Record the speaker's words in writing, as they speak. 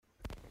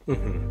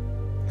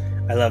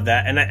I love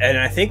that, and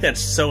I think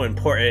that's so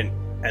important,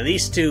 at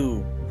least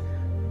to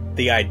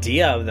the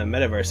idea of the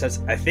metaverse. That's,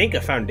 I think,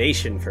 a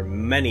foundation for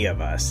many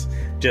of us.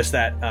 Just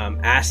that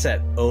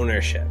asset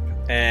ownership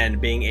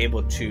and being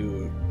able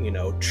to,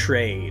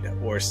 trade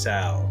or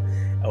sell,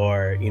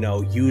 or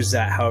use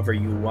that however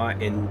you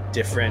want in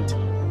different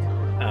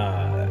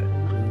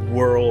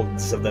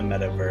worlds of the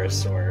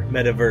metaverse or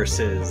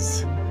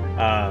metaverses.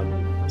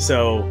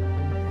 So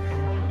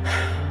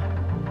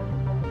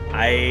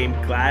I'm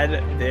glad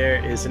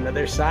there is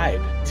another side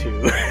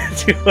to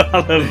to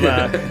all of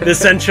the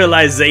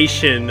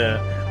centralization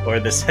or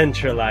the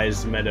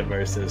centralized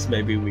metaverses,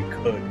 maybe we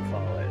could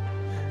call it.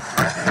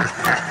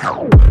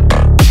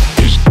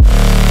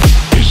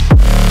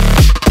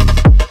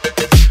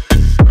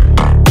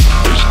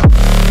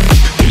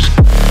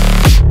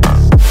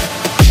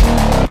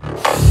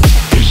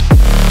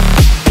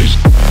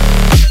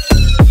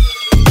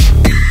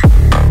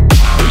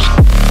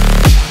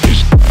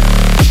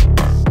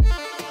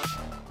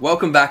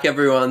 Welcome back,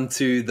 everyone,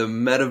 to the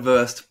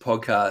Metaverse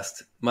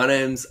podcast. My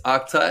name's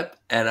Arktype,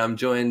 and I'm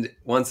joined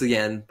once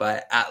again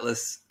by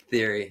Atlas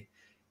Theory.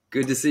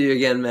 Good to see you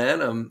again,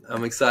 man.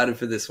 I'm excited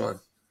for this one.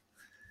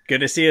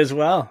 Good to see you as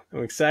well.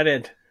 I'm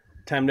excited.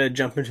 Time to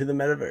jump into the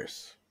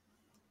metaverse.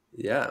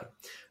 Yeah.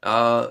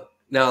 Now,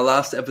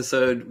 last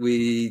episode,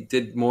 we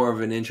did more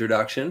of an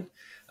introduction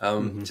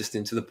just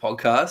into the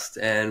podcast,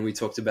 and we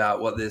talked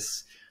about what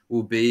this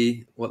will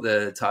be, what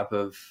the type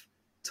of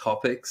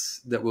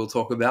topics that we'll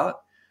talk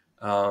about.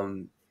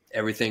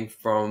 Everything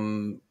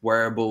from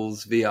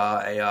wearables,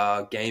 VR,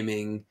 AR,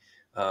 gaming,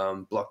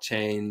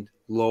 blockchain,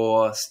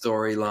 lore,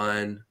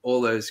 storyline, all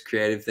those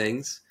creative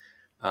things.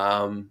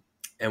 And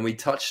we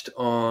touched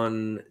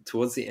on,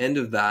 towards the end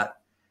of that,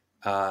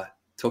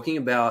 talking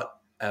about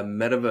a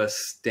Metaverse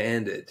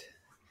standard.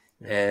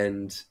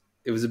 And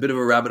it was a bit of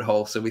a rabbit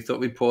hole, so we thought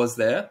we'd pause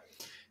there.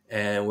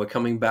 And we're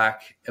coming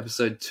back,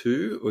 episode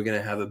 2. We're going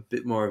to have a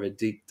bit more of a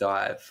deep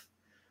dive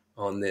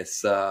on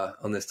this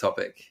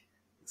topic.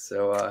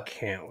 So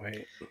can't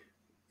wait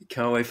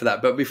for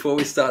that. But before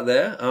we start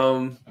there,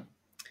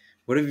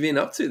 what have you been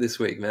up to this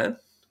week, man?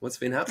 What's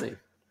been happening?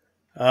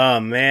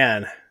 Oh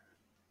man,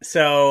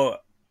 so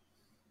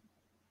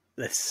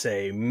let's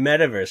say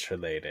metaverse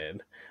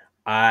related.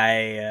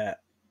 I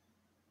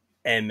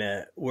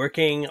am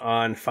working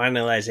on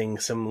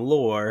finalizing some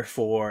lore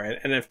for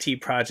an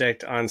NFT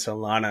project on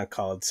Solana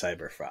called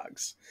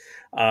Cyberfrogs.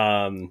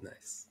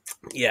 Nice.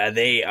 Yeah,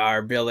 they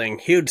are building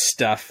huge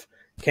stuff.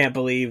 Can't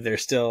believe they're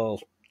still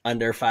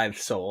under 5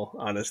 SOL,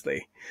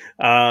 honestly.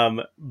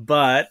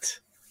 But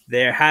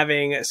they're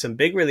having some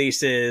big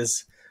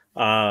releases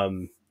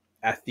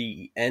at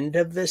the end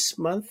of this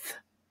month,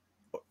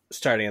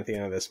 starting at the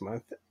end of this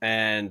month.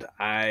 And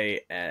I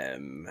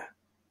am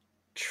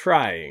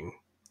trying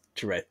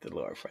to write the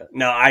lore for it.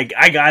 No, I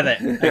got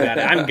it.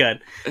 I'm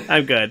good.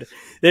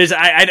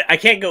 I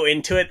can't go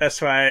into it. That's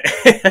why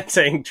I'm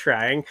saying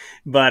trying.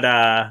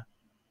 But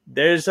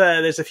there's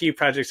a few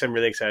projects I'm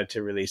really excited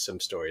to release some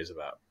stories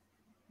about.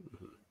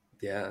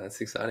 Yeah, that's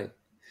exciting.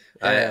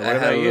 Yeah, I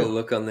had a little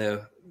look on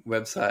their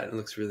website. It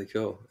looks really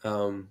cool.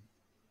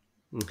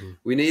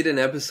 We need an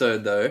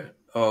episode, though,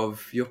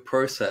 of your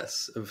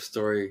process of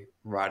story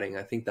writing.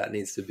 I think that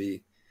needs to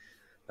be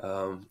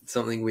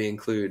something we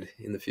include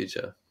in the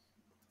future.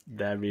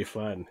 That'd be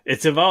fun.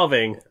 It's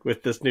evolving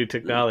with this new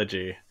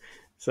technology.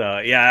 So,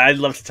 yeah, I'd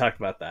love to talk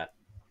about that.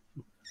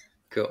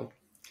 Cool.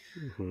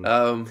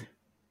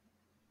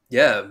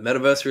 Yeah,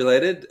 metaverse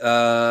related.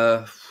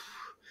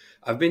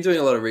 I've been doing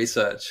a lot of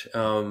research.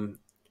 I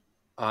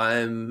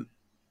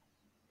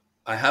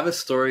have a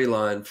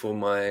storyline for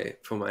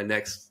my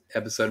next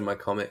episode of my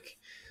comic,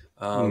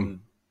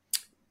 and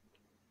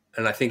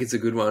I think it's a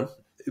good one.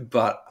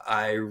 But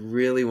I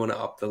really want to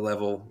up the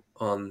level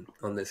on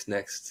this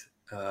next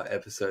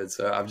episode.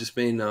 So I've just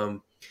been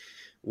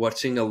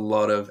watching a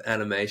lot of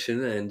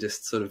animation and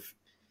just sort of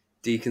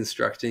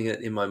deconstructing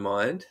it in my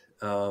mind,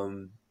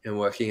 and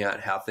working out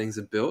how things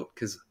are built,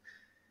 because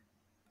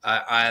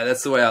I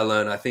that's the way I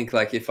learn. I think,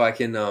 like, if I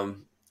can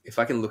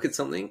look at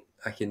something,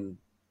 I can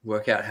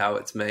work out how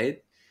it's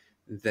made,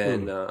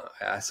 then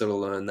I sort of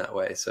learn that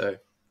way. So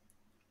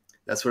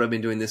that's what I've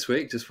been doing this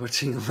week, just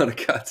watching a lot of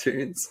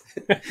cartoons,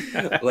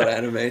 a lot of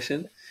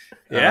animation.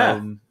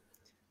 Yeah.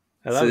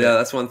 I love it.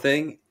 That's one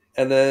thing.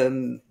 And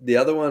then the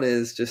other one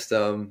is just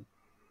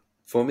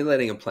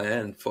formulating a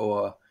plan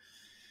for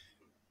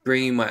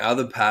bringing my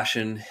other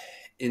passion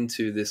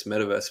into this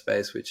metaverse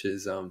space, which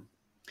is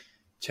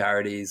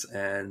charities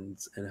and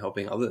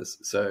helping others.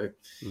 So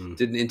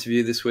did an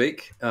interview this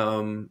week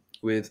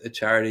with a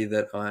charity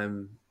that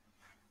I'm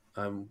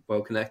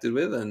well connected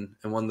with, and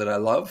one that I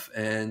love,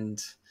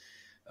 and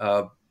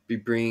be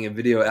bringing a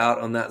video out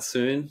on that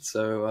soon.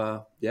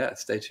 So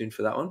stay tuned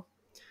for that one.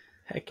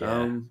 Heck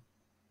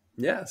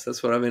yeah. So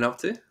that's what I've been up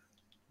to.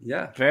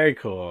 Yeah. Very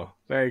cool.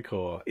 Very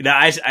cool.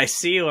 I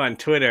see you on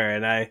Twitter,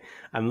 and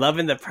I'm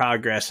loving the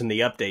progress and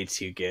the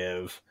updates you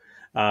give.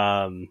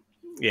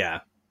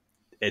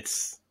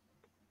 It's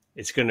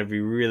it's going to be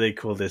really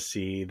cool to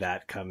see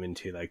that come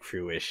into like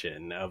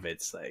fruition of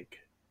its like,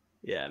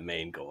 yeah,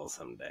 main goal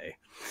someday,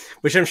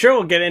 which I'm sure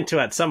we'll get into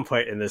at some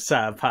point in this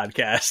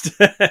podcast.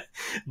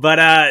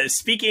 But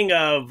speaking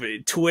of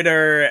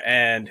Twitter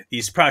and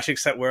these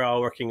projects that we're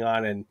all working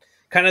on and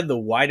kind of the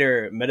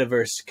wider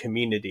metaverse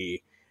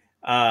community,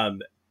 um,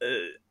 uh,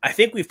 I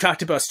think we've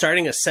talked about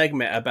starting a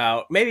segment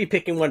about maybe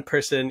picking one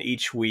person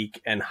each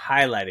week and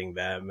highlighting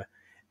them.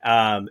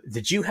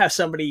 Did you have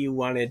somebody you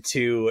wanted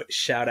to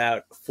shout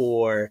out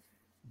for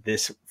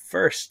this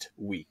first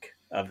week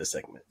of the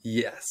segment?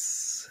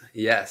 Yes.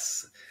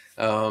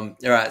 All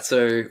right,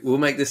 so we'll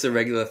make this a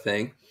regular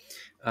thing.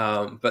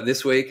 But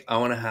this week, I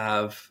want to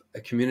have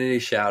a community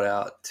shout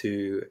out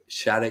to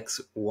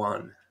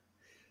Shaddix1.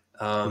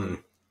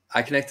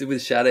 I connected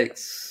with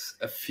Shaddix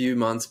a few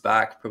months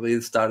back, probably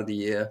the start of the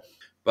year,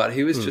 but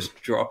he was just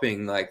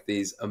dropping like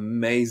these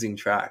amazing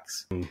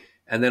tracks.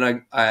 And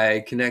then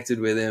I connected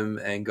with him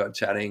and got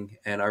chatting,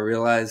 and I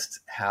realized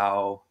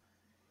how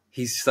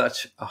he's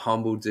such a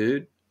humble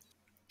dude.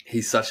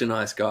 He's such a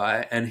nice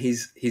guy, and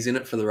he's in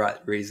it for the right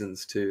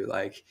reasons too.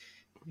 Like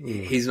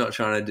he's not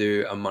trying to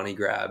do a money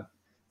grab.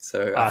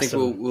 So I think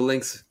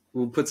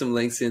we'll put some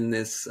links in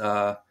this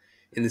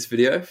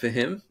video for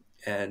him.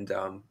 And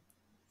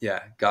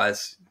yeah,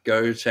 guys,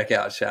 go check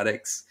out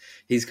Shaddix.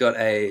 He's got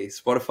a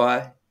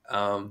Spotify.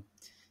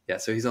 Yeah,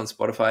 so he's on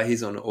Spotify.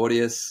 He's on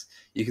Audius.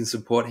 You can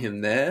support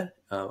him there.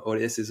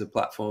 Audius is a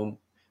platform,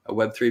 a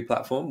Web3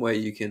 platform where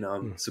you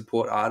can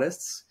support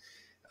artists.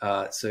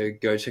 So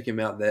go check him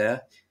out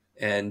there,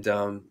 and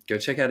go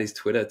check out his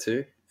Twitter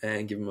too,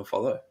 and give him a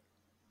follow.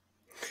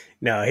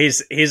 No,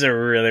 he's a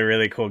really,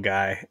 really cool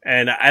guy.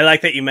 And I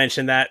like that you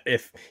mentioned that.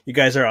 If you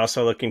guys are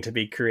also looking to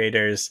be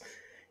creators,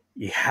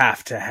 you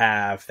have to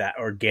have that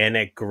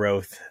organic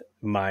growth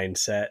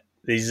mindset.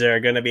 These are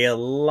going to be a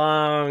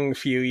long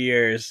few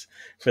years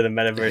for the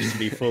metaverse to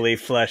be fully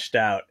fleshed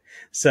out.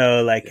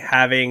 So like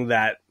having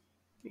that,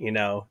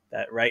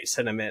 that right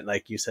sentiment,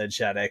 like you said,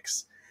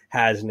 Shaddix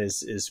has and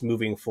is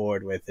moving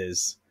forward with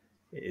is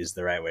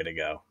the right way to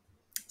go.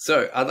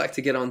 So I'd like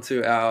to get on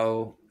to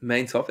our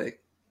main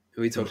topic.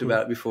 We talked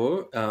about it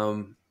before.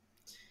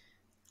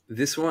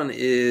 This one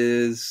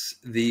is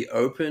the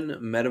Open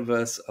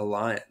Metaverse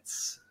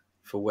Alliance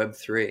for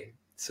Web3.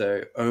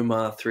 So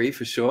OMA3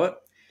 for short.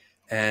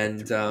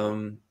 And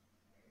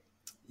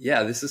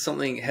yeah, this is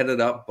something headed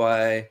up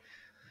by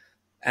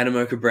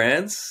Animoca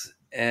Brands.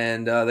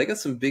 And they got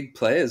some big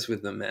players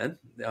with them, man.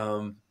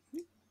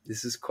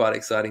 This is quite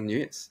exciting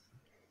news.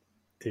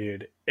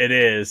 Dude, it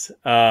is.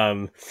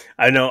 I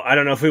don't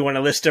know if we want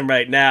to list them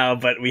right now,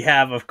 but we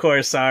have, of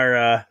course,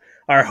 our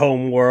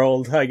home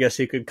world, I guess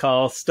you could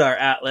call Star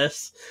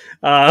Atlas.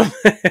 And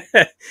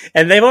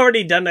they've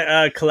already done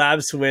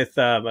collabs with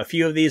a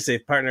few of these.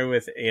 They've partnered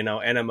with,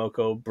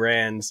 Animoca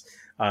Brands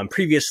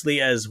previously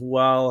as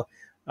well.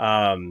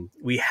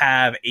 We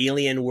have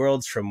Alien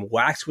Worlds from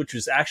Wax, which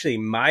was actually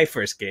my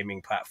first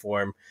gaming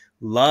platform.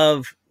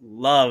 Love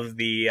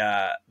the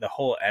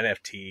whole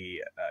NFT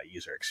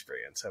user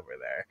experience over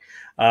there.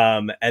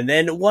 And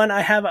then one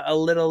I have a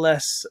little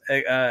less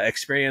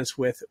experience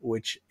with,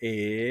 which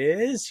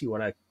is, you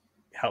want to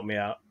help me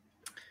out?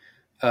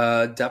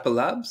 Dapper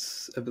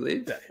Labs, I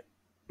believe.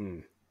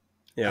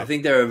 Yeah, I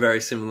think they're a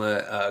very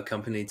similar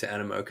company to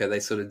Animoca. They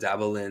sort of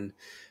dabble in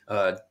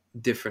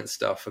different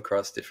stuff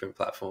across different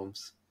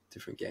platforms,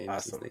 different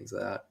games and things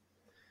like that.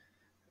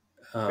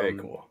 Very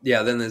cool.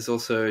 Yeah, then there's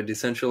also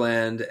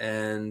Decentraland,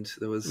 and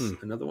there was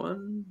another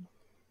one,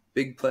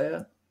 big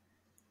player.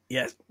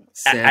 Yes,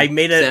 I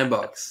made a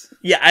Sandbox.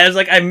 Yeah, I was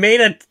like, I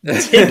made a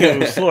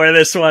Tigu for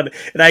this one,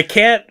 and I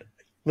can't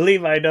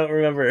believe I don't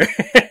remember.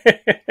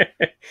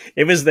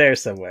 It was there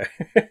somewhere.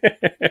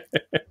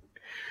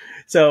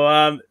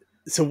 So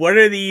what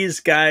are these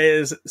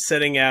guys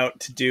setting out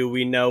to do?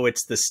 We know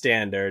it's the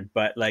standard,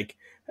 but like,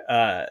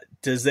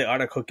 does the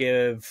article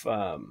give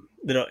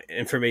little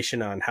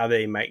information on how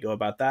they might go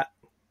about that?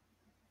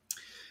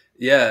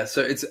 Yeah,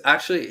 so it's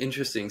actually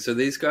interesting. So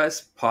these guys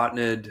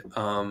partnered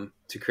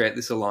to create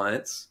this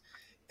alliance,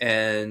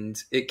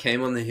 and it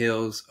came on the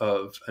heels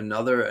of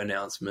another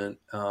announcement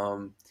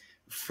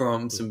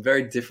from some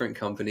very different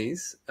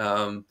companies.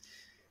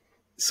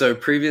 So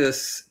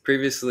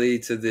previously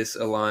to this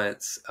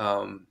alliance,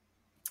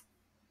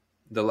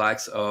 the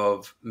likes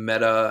of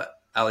Meta,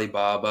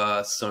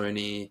 Alibaba,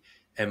 Sony,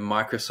 and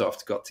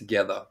Microsoft got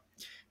together,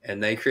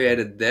 and they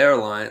created their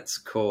alliance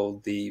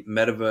called the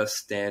Metaverse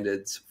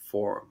Standards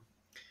Forum.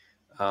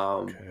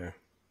 Okay.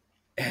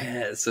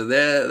 So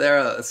they're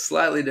a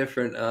slightly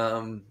different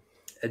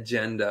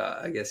agenda,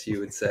 I guess you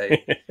would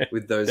say,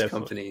 with those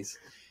companies.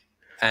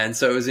 And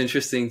so it was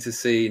interesting to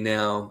see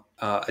now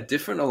a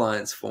different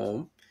alliance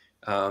form,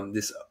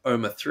 this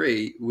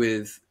OMA3,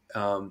 with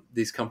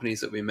these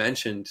companies that we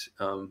mentioned,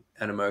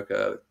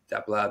 Animoca,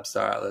 Dapper Labs,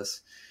 Star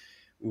Atlas,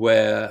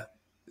 where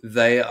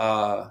they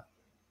are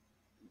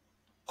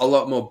a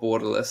lot more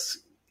borderless.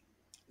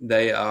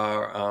 They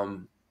are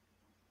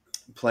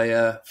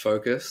player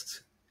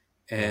focused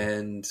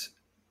and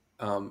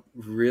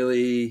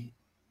really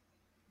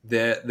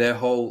their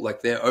whole,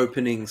 like, their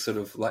opening sort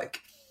of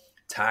like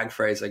tag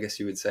phrase, I guess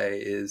you would say,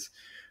 is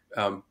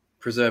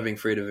preserving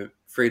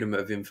freedom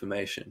of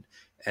information,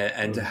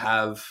 and to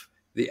have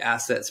the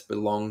assets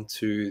belong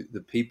to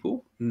the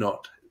people,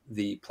 not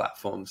the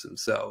platforms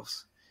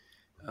themselves.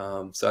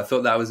 So I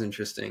thought that was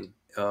interesting,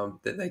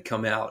 that they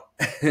come out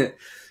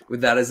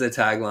with that as their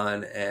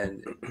tagline,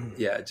 and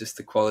yeah, just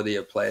the quality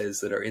of players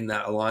that are in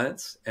that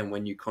alliance. And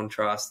when you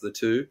contrast the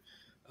two,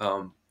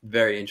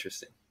 very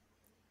interesting.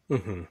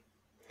 Mm-hmm.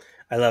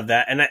 I love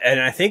that, and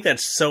I think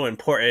that's so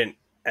important,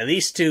 at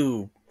least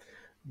to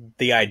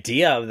the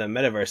idea of the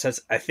metaverse.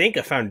 That's, I think,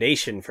 a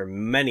foundation for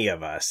many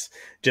of us.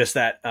 Just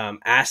that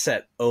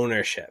asset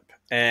ownership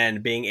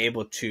and being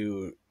able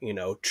to,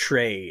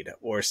 trade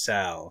or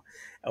sell,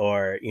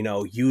 or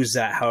use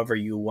that however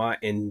you want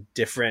in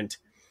different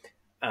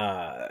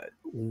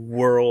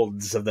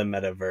worlds of the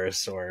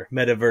metaverse or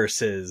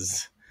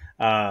metaverses.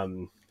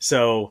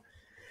 So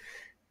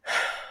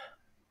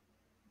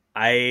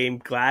I'm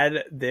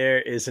glad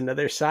there is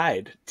another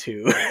side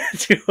to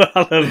to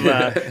all of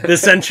the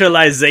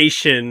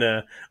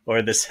centralization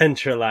or the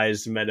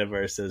centralized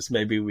metaverses.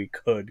 Maybe we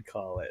could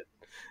call it.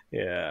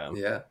 Yeah.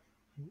 Yeah.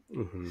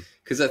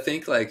 Because I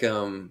think, like,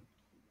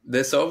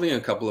 they're solving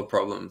a couple of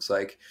problems.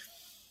 Like,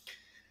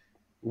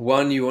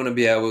 one, you want to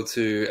be able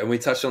to, and we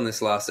touched on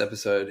this last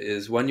episode,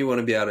 is one, you want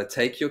to be able to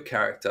take your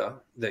character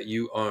that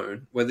you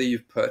own, whether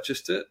you've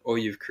purchased it or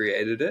you've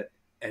created it,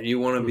 and you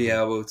want to be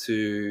able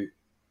to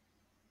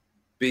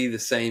be the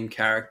same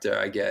character,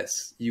 I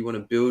guess. You want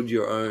to build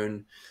your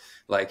own,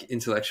 like,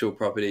 intellectual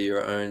property,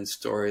 your own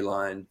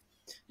storyline,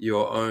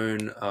 your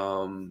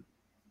own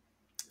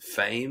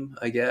fame,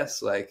 I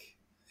guess, like,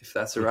 if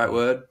that's the right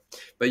word.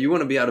 But you want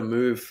to be able to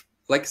move,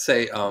 like,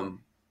 say, a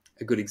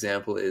good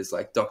example is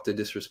like Dr.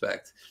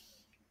 Disrespect.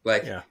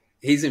 Like,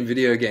 he's in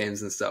video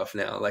games and stuff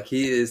now. Like,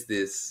 he is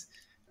this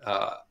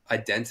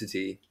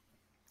identity.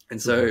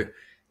 And so,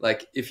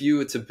 like, if you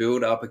were to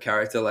build up a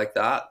character like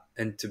that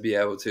and to be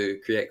able to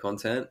create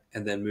content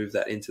and then move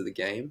that into the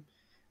game,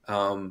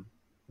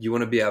 you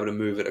want to be able to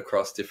move it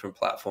across different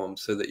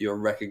platforms so that you're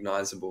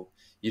recognizable.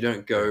 You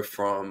don't go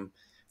from,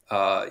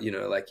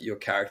 like, your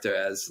character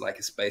as like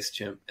a space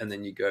chimp, and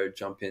then you go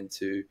jump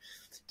into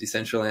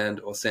Decentraland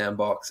or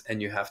Sandbox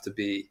and you have to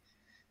be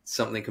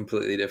something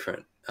completely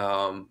different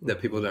that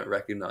people don't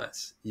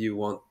recognize. You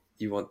want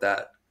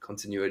that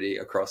continuity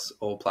across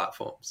all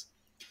platforms.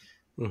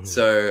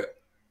 So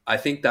I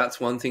think that's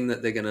one thing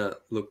that they're going to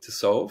look to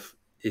solve,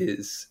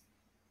 is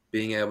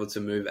being able to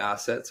move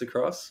assets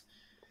across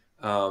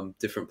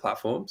different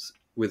platforms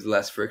with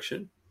less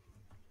friction.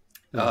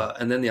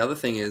 And then the other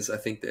thing is, I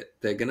think that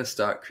they're going to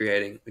start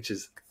creating, which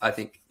is, I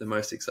think, the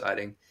most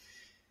exciting,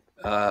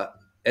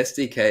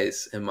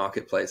 SDKs and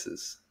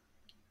marketplaces.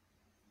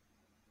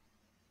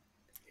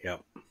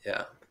 Yep.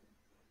 Yeah.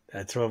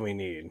 That's what we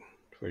need,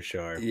 for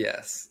sure.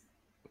 Yes.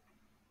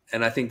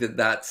 And I think that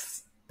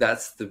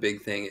that's the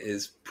big thing,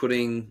 is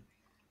putting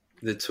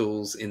the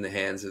tools in the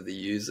hands of the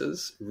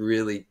users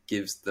really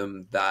gives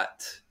them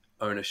that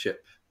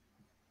ownership.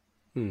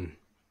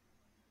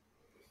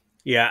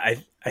 Yeah,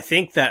 I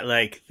think that,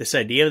 like, this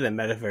idea of the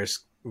metaverse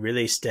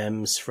really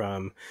stems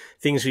from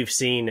things we've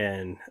seen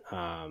in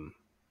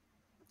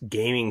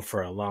gaming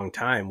for a long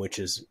time, which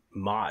is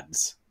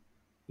mods.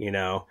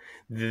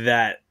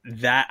 That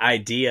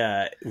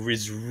idea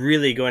is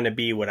really going to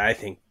be what I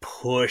think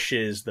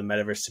pushes the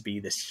metaverse to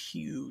be this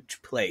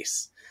huge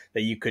place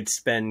that you could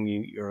spend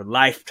your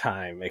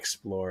lifetime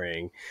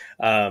exploring.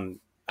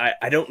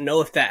 I don't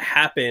know if that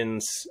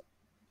happens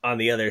on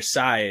the other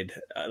side,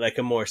 like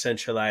a more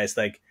centralized,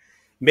 like,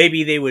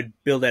 maybe they would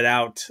build it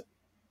out,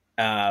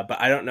 but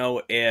I don't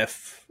know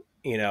if,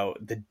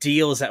 the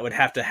deals that would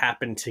have to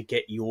happen to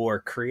get your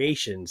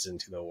creations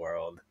into the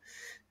world,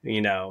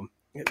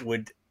 it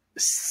would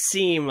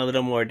seem a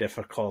little more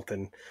difficult,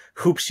 and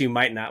hoops you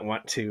might not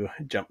want to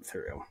jump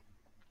through.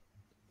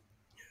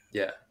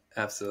 Yeah,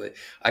 absolutely.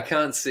 I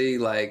can't see,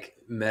 like,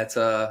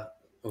 Meta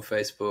or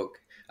Facebook.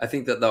 I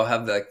think that they'll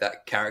have, like,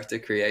 that character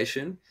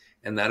creation,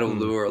 and that'll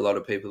lure a lot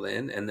of people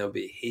in, and there'll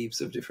be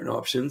heaps of different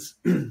options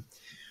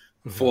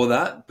for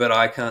that. But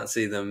I can't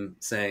see them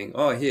saying,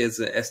 oh, here's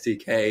an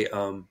SDK,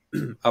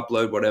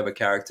 upload whatever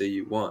character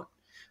you want.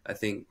 I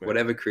think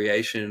whatever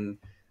creation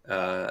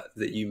that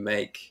you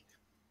make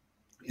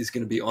is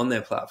going to be on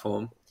their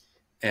platform,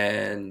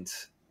 and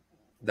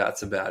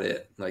that's about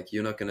it. Like,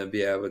 you're not going to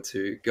be able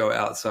to go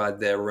outside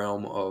their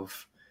realm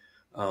of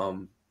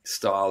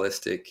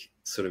stylistic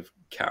sort of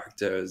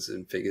characters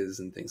and figures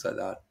and things like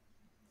that.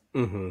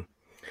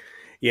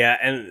 Yeah,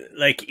 and,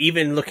 like,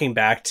 even looking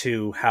back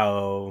to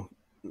how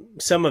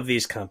some of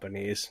these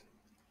companies,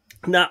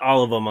 not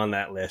all of them on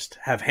that list,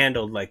 have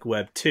handled, like,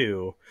 Web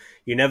 2,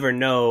 you never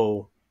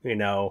know,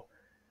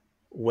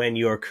 when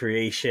your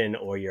creation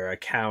or your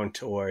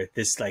account or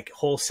this, like,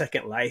 whole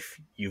second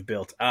life you've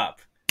built up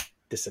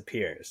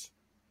disappears,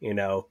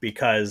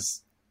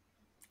 because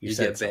you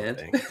said get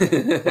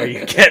banned. Or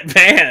you get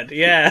banned.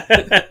 Yeah.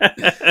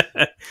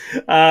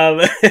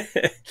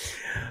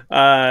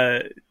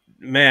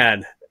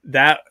 Man,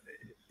 that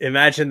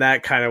imagine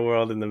that kind of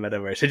world in the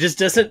metaverse. It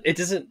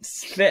doesn't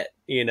fit,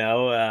 you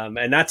know.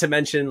 And not to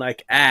mention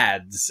like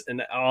ads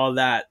and all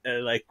that.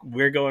 Like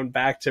we're going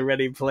back to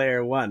Ready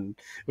Player One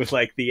with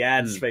like the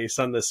ad space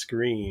on the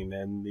screen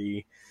and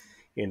the,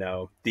 you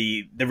know,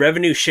 the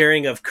revenue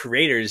sharing of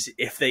creators,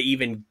 if they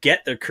even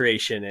get their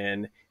creation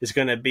in, is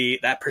going to be,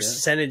 that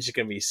percentage is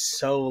going to be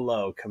so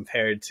low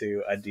compared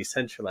to a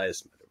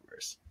decentralized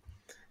metaverse.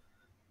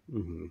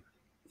 Mm-hmm.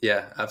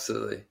 Yeah,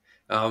 absolutely.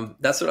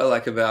 That's what I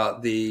like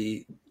about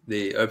the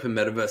Open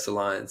Metaverse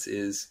Alliance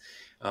is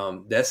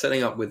they're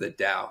setting up with a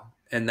DAO,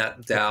 and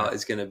that DAO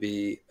is going to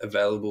be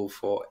available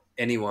for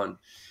anyone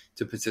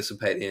to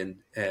participate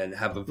in and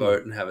have a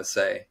vote and have a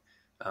say.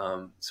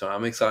 So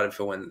I'm excited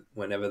for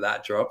whenever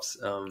that drops.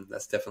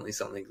 That's definitely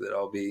something that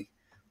I'll be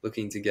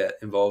looking to get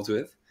involved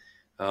with.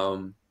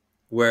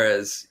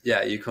 Whereas,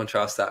 yeah, you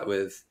contrast that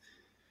with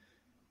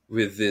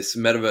this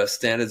Metaverse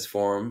Standards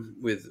forum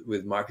with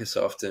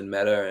Microsoft and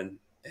Meta,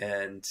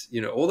 and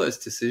you know, all those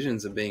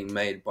decisions are being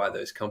made by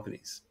those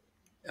companies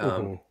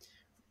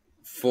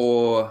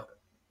for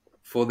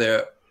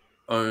their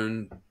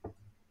own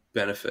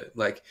benefit.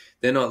 Like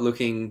they're not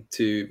looking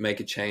to make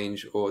a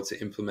change or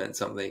to implement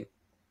something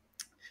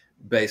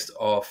based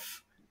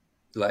off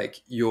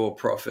like your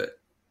profit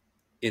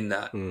in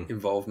that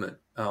involvement.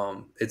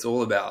 It's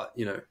all about,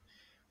 you know,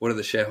 what are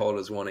the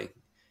shareholders wanting?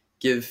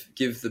 Give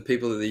the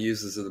people that are the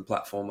users of the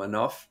platform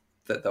enough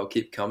that they'll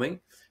keep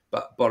coming,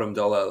 but bottom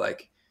dollar,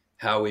 like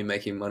how are we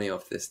making money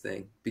off this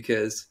thing?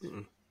 Because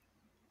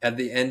at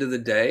the end of the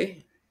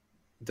day,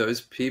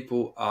 those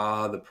people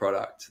are the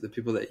product. The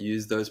people that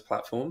use those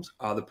platforms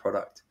are the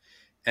product.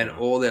 And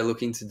all they're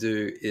looking to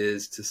do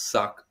is to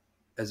suck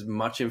as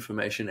much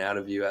information out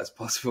of you as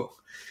possible.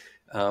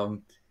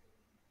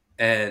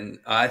 And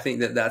I think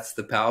that that's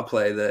the power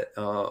play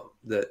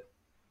that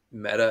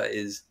Meta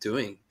is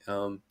doing.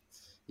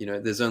 You know,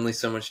 there's only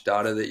so much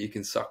data that you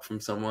can suck from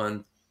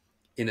someone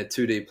in a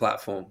 2D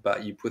platform,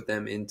 but you put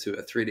them into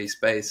a 3D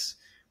space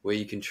where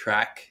you can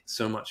track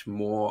so much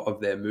more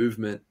of their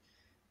movement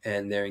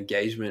and their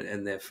engagement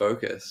and their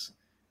focus.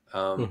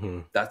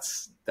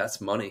 That's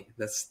money.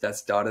 That's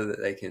data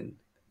that they can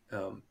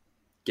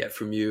get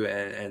from you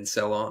and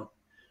sell on.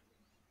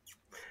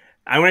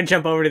 I want to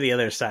jump over to the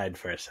other side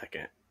for a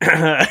second.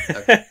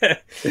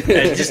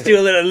 Just do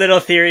a little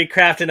theory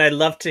craft, and I'd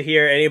love to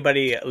hear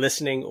anybody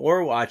listening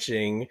or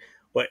watching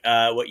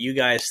what you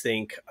guys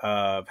think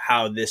of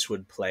how this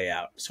would play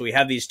out. So we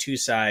have these two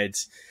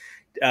sides.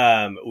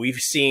 We've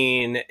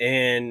seen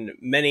in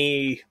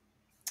many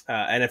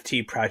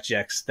NFT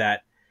projects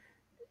that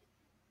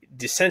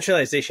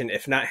decentralization,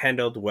 if not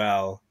handled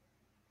well,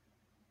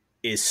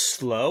 is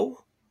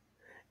slow,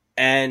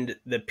 and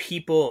the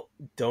people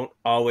don't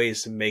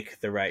always make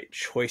the right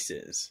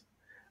choices.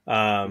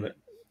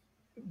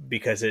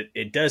 Because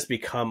it does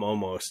become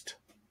almost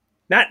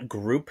not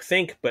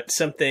groupthink, but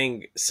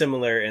something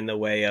similar in the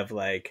way of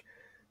like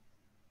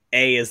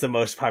A is the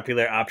most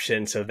popular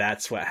option, so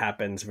that's what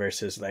happens,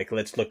 versus like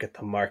let's look at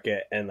the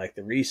market and like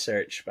the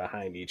research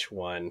behind each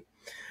one.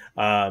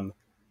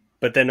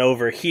 But then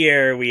over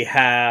here we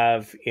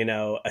have, you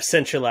know, a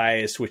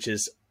centralized, which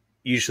is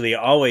usually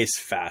always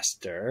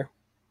faster.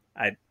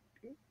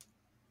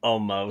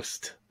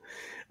 Almost.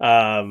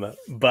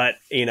 But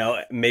you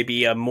know,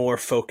 maybe a more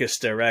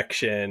focused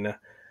direction.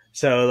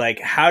 So like,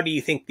 how do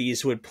you think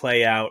these would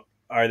play out?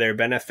 Are there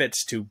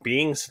benefits to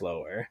being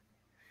slower?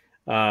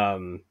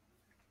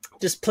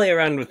 Just play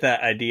around with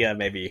that idea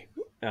maybe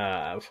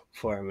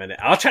for a minute.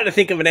 I'll try to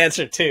think of an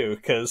answer too,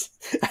 because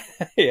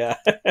yeah,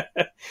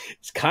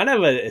 it's kind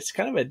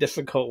of a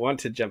difficult one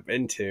to jump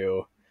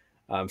into.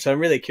 So I'm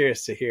really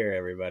curious to hear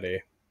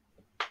everybody.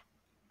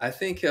 I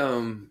think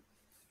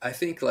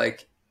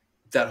like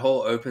that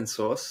whole open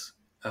source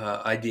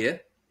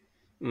idea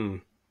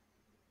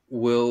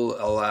will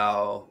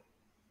allow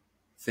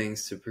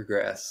things to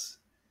progress.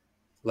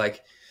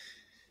 Like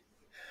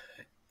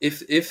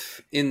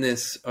if in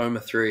this OMA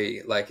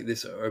 3, like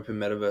this Open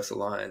Metaverse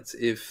Alliance,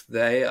 if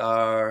they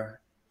are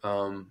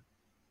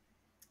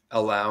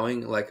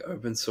allowing like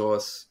open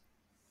source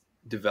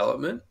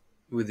development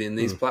within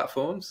these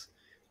platforms,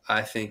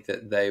 I think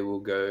that they will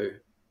go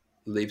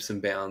leaps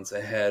and bounds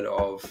ahead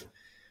of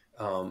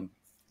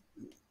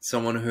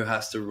someone who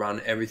has to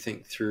run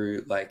everything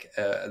through like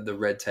the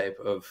red tape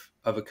of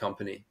a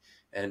company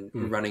and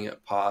running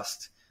it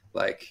past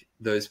like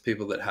those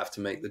people that have to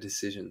make the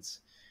decisions.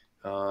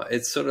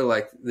 It's sort of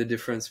like the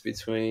difference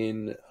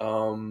between,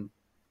 not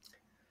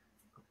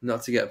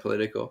to get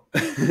political,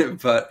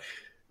 but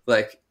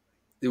like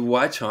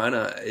why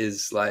China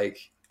is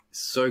like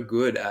so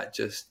good at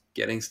just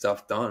getting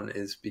stuff done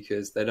is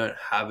because they don't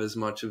have as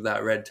much of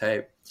that red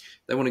tape.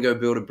 They want to go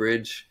build a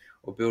bridge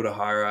or build a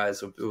high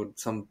rise or build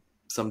some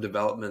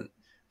development.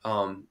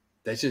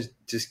 They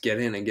just get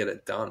in and get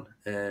it done.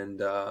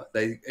 And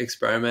they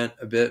experiment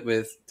a bit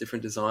with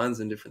different designs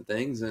and different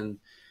things. And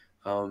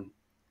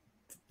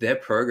their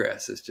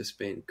progress has just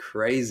been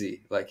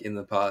crazy, like in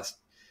the past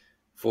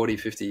 40,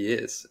 50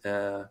 years.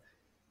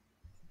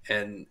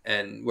 And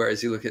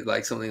whereas you look at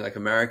like something like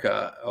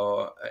America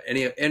or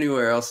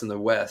anywhere else in the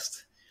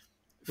West,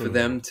 for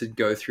them to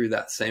go through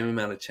that same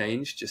amount of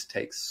change just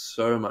takes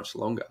so much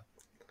longer.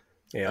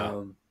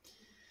 Yeah.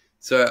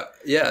 So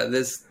yeah,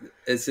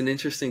 it's an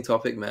interesting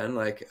topic, man.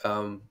 Like,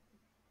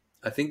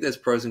 I think there's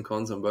pros and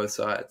cons on both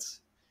sides,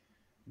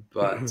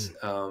 but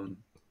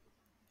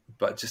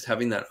just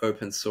having that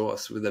open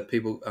source where the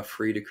people are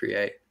free to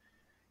create,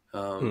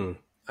 I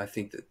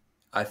think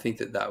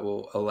that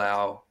will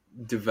allow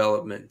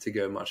development to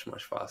go much,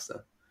 much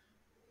faster.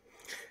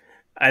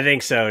 I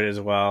think so as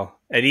well.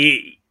 And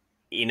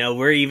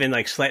we're even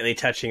like slightly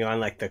touching on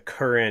like the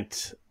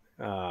current,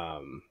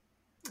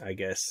 I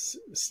guess,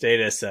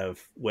 status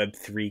of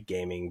Web3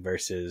 gaming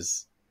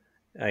versus,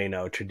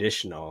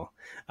 traditional.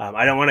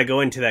 I don't want to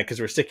go into that because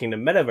we're sticking to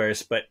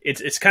metaverse, but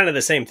it's kind of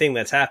the same thing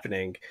that's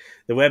happening.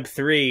 The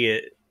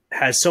Web3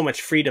 has so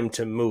much freedom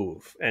to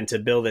move and to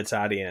build its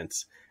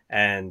audience,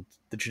 and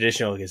the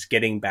traditional is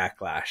getting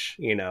backlash,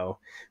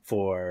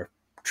 for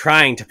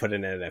trying to put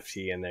an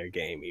NFT in their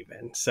game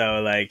even.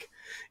 So like,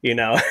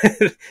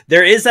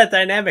 there is that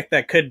dynamic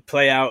that could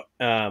play out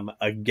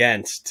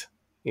against,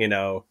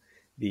 the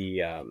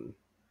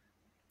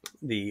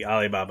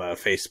Alibaba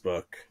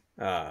Facebook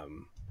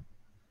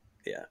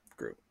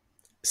group.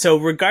 So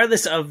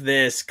regardless of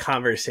this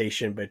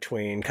conversation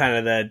between kind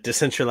of the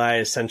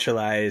decentralized,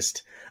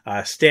 centralized,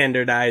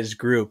 standardized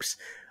groups,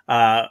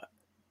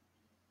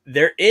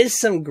 there is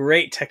some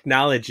great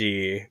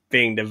technology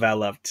being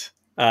developed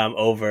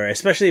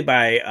especially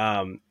by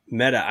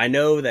Meta. I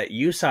know that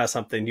you saw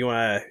something. Do you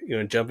want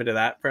to jump into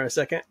that for a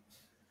second?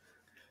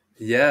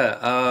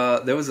 Yeah,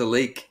 there was a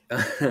leak.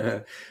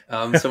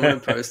 Someone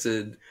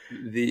posted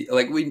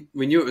we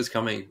knew it was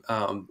coming.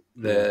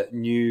 The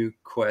new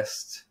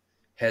Quest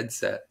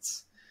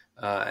headsets,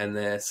 and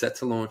they're set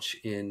to launch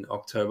in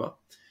October.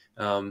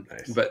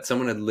 Nice. But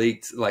someone had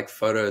leaked like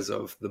photos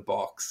of the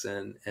box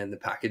and the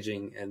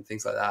packaging and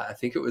things like that. I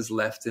think it was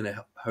left in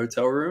a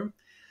hotel room,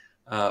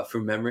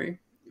 from memory,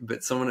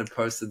 but someone had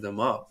posted them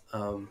up,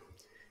 and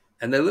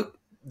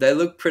they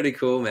look pretty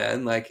cool,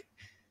 man. Like,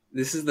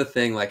 this is the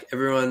thing, like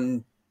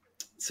everyone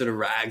sort of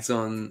rags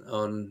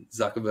on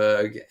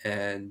Zuckerberg,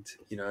 and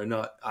I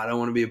don't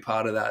want to be a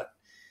part of that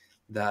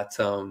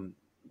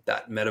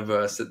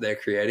metaverse that they're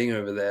creating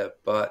over there,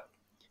 but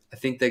I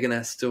think they're going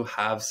to still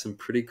have some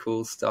pretty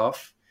cool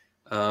stuff.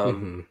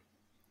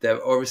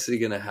 They're obviously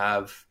going to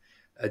have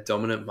a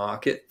dominant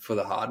market for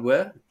the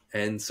hardware,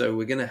 and so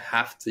we're going to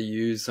have to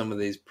use some of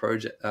these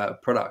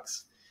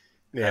products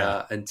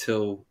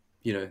until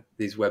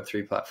these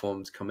Web3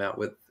 platforms come out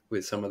with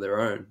some of their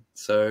own.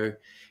 So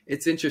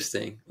it's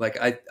interesting. Like,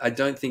 I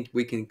don't think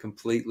we can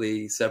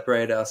completely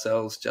separate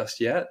ourselves just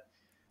yet.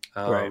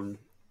 Right.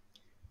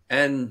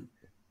 And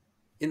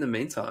in the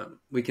meantime,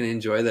 we can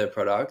enjoy their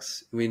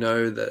products. We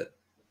know that,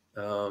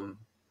 a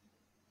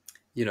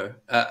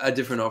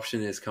different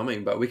option is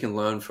coming, but we can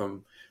learn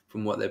from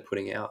what they're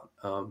putting out.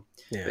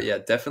 But yeah,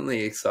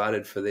 definitely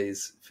excited for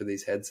these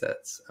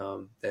headsets.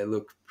 They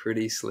look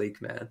pretty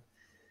sleek, man.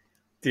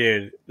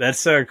 Dude, that's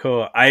so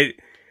cool. I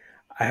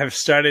have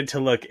started to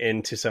look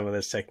into some of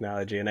this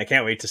technology, and I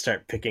can't wait to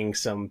start picking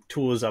some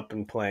tools up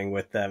and playing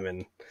with them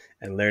and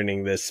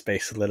learning this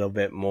space a little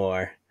bit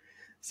more.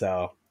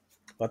 So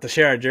we'll have to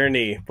share our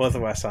journey, both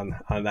of us, on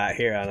that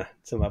here on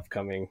some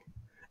upcoming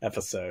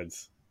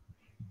episodes.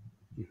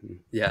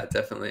 Yeah,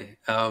 definitely.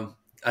 I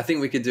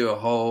think we could do a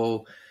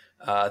whole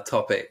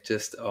topic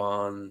just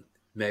on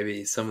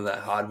maybe some of that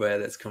hardware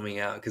that's coming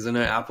out, because I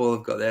know Apple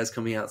have got theirs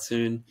coming out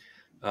soon.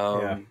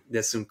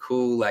 There's some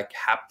cool like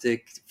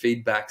haptic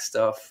feedback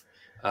stuff.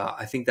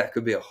 I think that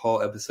could be a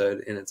whole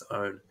episode in its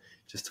own,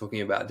 just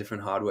talking about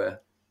different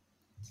hardware.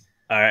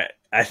 All right,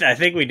 I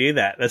think we do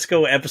that. Let's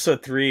go.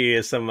 Episode 3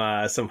 is some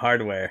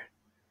hardware.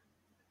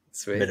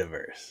 Sweet.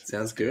 Metaverse.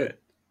 Sounds good.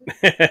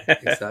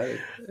 Excited.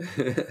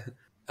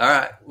 All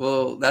right.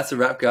 Well, that's a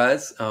wrap,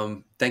 guys.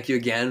 Thank you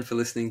again for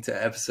listening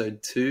to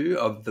episode 2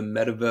 of the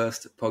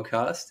Metaverse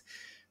podcast.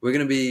 We're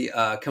going to be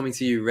coming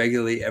to you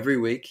regularly every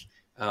week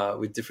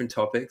with different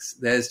topics.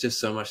 There's just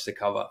so much to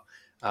cover.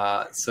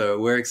 So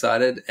we're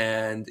excited.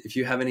 And if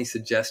you have any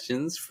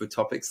suggestions for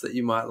topics that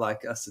you might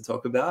like us to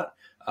talk about,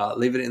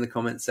 leave it in the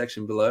comments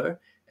section below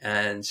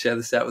and share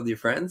this out with your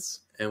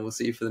friends. And we'll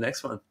see you for the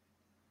next one.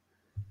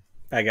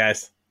 Bye,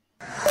 guys.